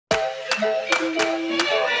Baby,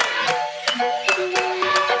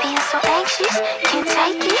 I'm so anxious, can't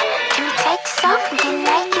take it. Can we take this off and get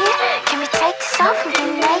naked? Can we take this off and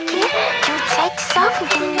get naked? Can we take this off and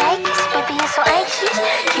get naked? So baby, I'm so anxious,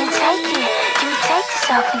 can't take it. Can we take this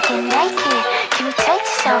off and get naked? Can we take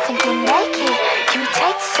this off and get naked? Can we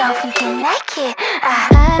take this off and get naked?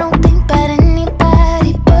 I don't think about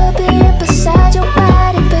anybody but being beside your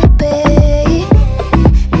body, baby.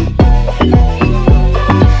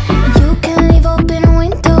 You can leave open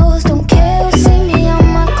windows, don't care who see me on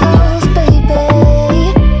my clothes, baby.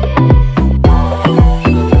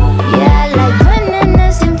 Yeah, I like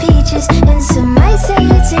bananas and peaches, and some might say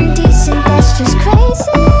it's indecent, that's just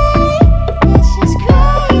crazy. It's just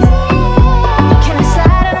crazy. Can I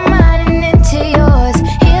slide out of mine and into yours?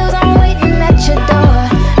 Heels on waiting at your door.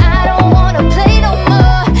 I don't wanna play no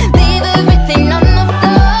more. Leave everything on the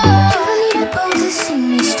floor. You don't need a pose to see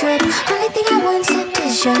me strip. Only thing I want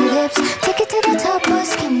is your lips. Take it to the top or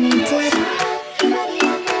skinny dip.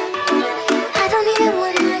 I don't even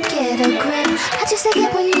wanna get a grip. I just like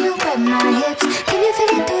it when you grab my hips. Can you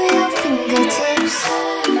feel it through your fingertips?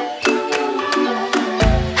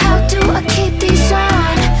 How do I keep these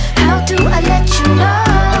on? How do I let you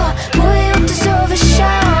know? Boy, you deserve a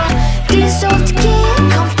show. Deserve to get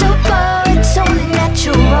comfortable. It's only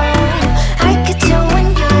natural. I could tell when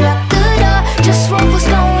you locked the door just what was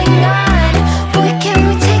going on. Boy, can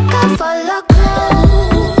we take off all our clothes?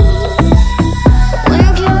 When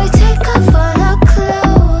can we take off all our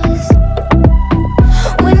clothes?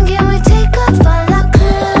 When can we take off all our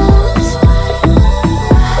clothes?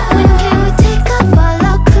 When can we take off all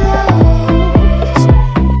our clothes?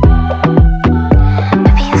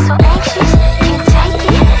 Baby, I'm so anxious, can't take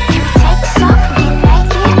it. Can we take this off and get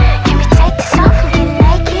naked? Can we take this off and get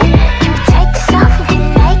naked? Can we take this off and get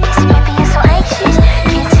naked? So baby, I'm so anxious,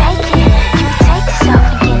 can't take it. Can we take this off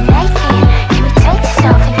and get naked? Can we take this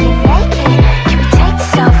off and get naked? Can we take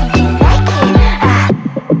this off and get naked?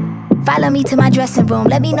 Follow me to my dressing room.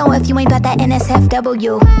 Let me know if you ain't about that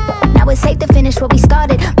NSFW. Now it's safe to finish what we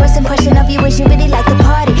started. First impression of you is you really like the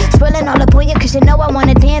party. Swirling all up on you cause you know I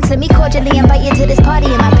wanna dance. Let me cordially invite you to this party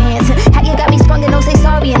in my pants. How you got me sprung and don't say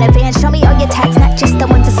sorry in advance. Show me all your tats, not just the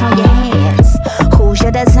ones that's on your hands. Who's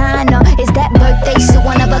your designer? Is that birthday suit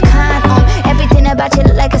one of a kind? Everything about you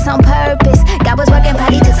look like it's on purpose. God was working,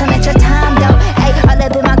 probably took some extra time though. Ay, all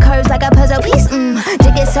up in my curves like a puzzle piece.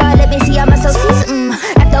 Jigsaw, let me see all my associates.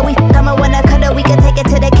 After we I'ma wanna cuddle, we can take it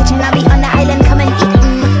to the kitchen. I'll be on the island, come and eat.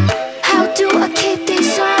 How do I keep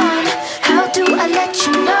these on? How do I let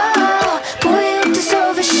you know? Boy, you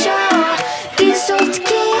deserve a show. Deserve to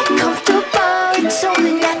get comfortable. It's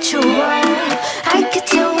only natural. I could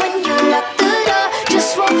tell when you locked the door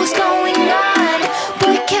just what was going on.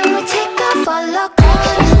 Boy, can we take off all our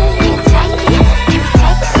clothes? Can we take it? Can we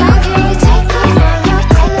take this off? Can we take off all our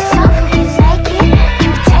clothes? Can we take this off and get naked? Can we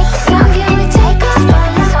take this off? Can we take off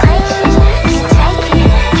all our clothes? Can we take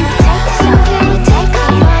it? Can we take this off? Can we take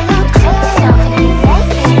off all our clothes?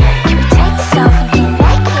 Can we take this off and get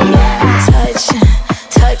naked?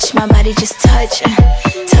 Touch my body, just touch.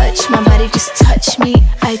 Touch my body, just touch me.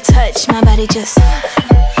 I touch my body, just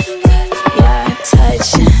yeah,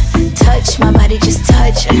 touch my body, just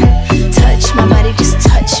touch. Touch my body, just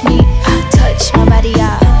touch me. I touch my body,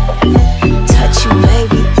 yeah. Touch you,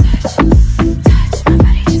 baby. Touch my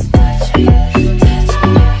body, just touch me. Touch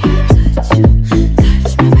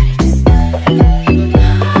my body, just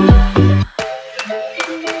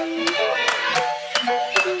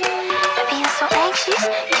Baby, I'm so anxious,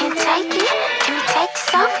 can't take it. Can we take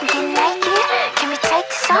this off and get naked? Can we take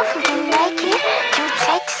this off and get naked? Can we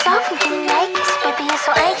take this off and get naked? So baby, I'm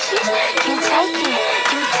so anxious, can't take it.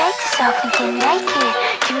 Can we take this off and get naked?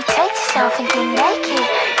 Can we take this off and get naked?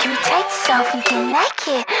 Can we take this off and get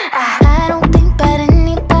naked? I don't think about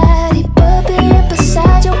anybody but being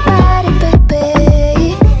beside your body,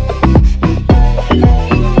 baby.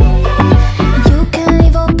 You can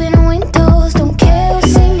leave open windows, don't care who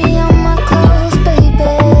see me on my clothes,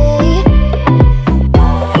 baby.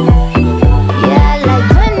 Yeah, I like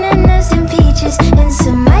bananas and peaches, and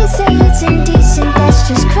some might say it's indecent, that's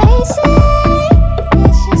just crazy.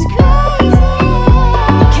 It's just crazy.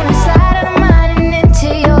 Can I slide out of mine and into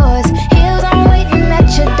yours? Heels on waiting at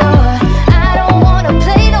your door. I don't wanna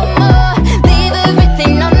play no more. Leave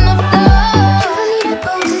everything on the floor. You don't need a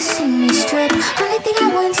pose to see me strip. Only thing I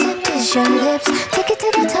want is your lips. Take it to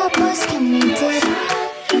the top or skinny dip.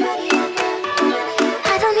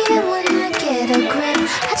 I don't even wanna get a grip.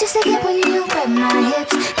 I just like it when you grab my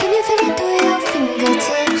hips. Can you feel it through your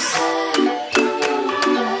fingertips?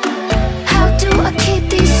 How do I keep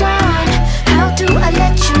these on? How do I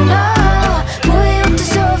let you know? Boy, you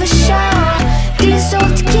deserve a show.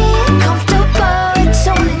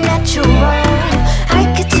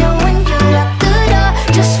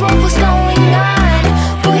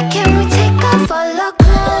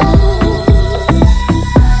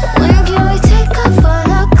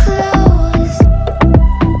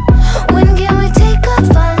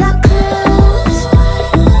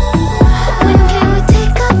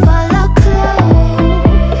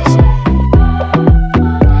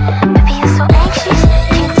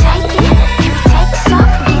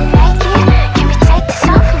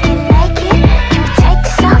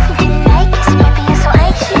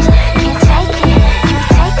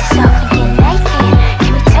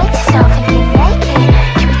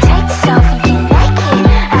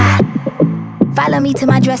 me to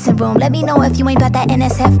my dressing room. Let me know if you ain't about that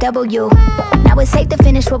NSFW. Now it's safe to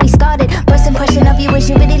finish what we started. First impression of you is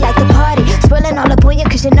you really like the party. Swirling all up on you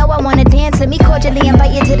cause you know I wanna dance. Let me cordially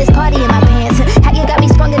invite you to this party in my pants. How you got me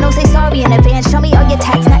sprung and don't say sorry in advance. Show me all your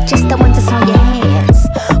tats, not just the ones that's on your hands.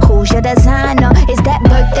 Who's your designer? Is that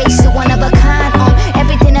birthday suit one of a kind?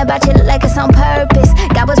 Everything about you look like it's on purpose.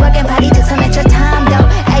 God was working, probably took some extra time though.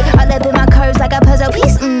 Ay, all up in my curves like a puzzle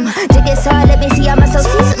piece. Jig it so let me see all my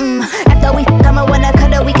associates. After we I'ma wanna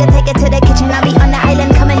cuddle, we can take it to the kitchen. I'll be on the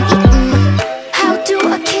island, come and eat. How do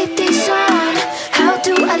I keep these on? How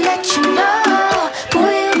do I let you know?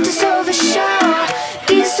 Boy, you deserve a show.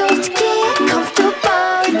 Deserve to get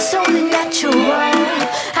comfortable. It's only natural.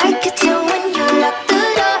 I could tell when you locked the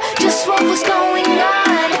door just what was going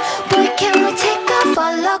on. Boy, can we take off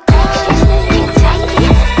all our clothes?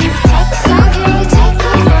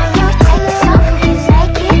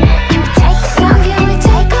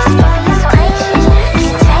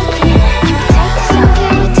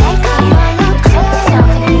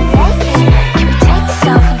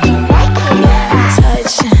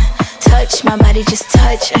 Just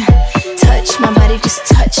touch my body, just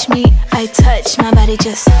touch me. I touch my body,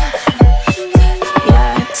 just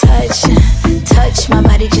yeah, touch my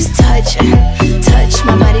body, just touch.